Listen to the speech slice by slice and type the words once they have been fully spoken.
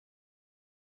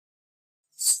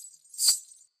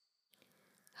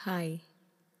Hi,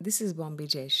 this is Bombay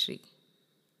Jayashree,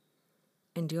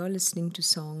 and you're listening to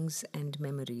Songs and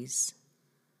Memories.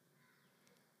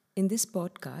 In this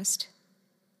podcast,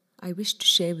 I wish to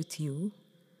share with you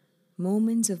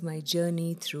moments of my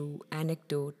journey through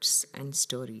anecdotes and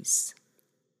stories.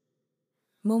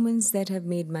 Moments that have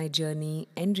made my journey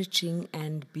enriching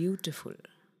and beautiful.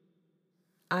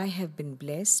 I have been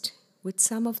blessed with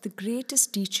some of the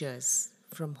greatest teachers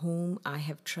from whom I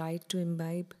have tried to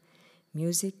imbibe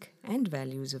music and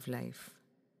values of life.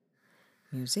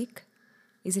 Music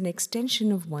is an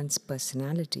extension of one's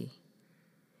personality,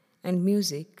 and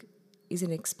music is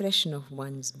an expression of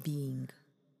one's being.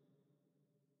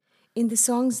 In the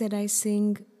songs that I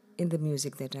sing, in the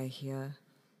music that I hear,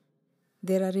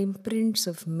 there are imprints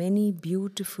of many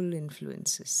beautiful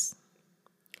influences.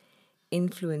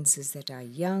 Influences that are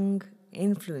young,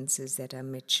 influences that are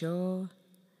mature.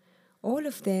 All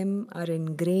of them are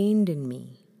ingrained in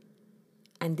me,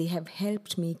 and they have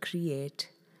helped me create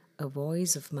a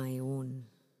voice of my own.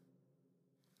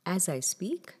 As I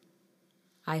speak,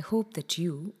 I hope that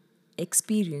you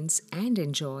experience and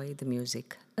enjoy the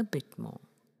music a bit more.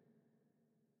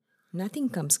 Nothing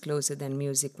comes closer than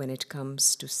music when it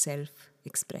comes to self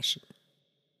expression.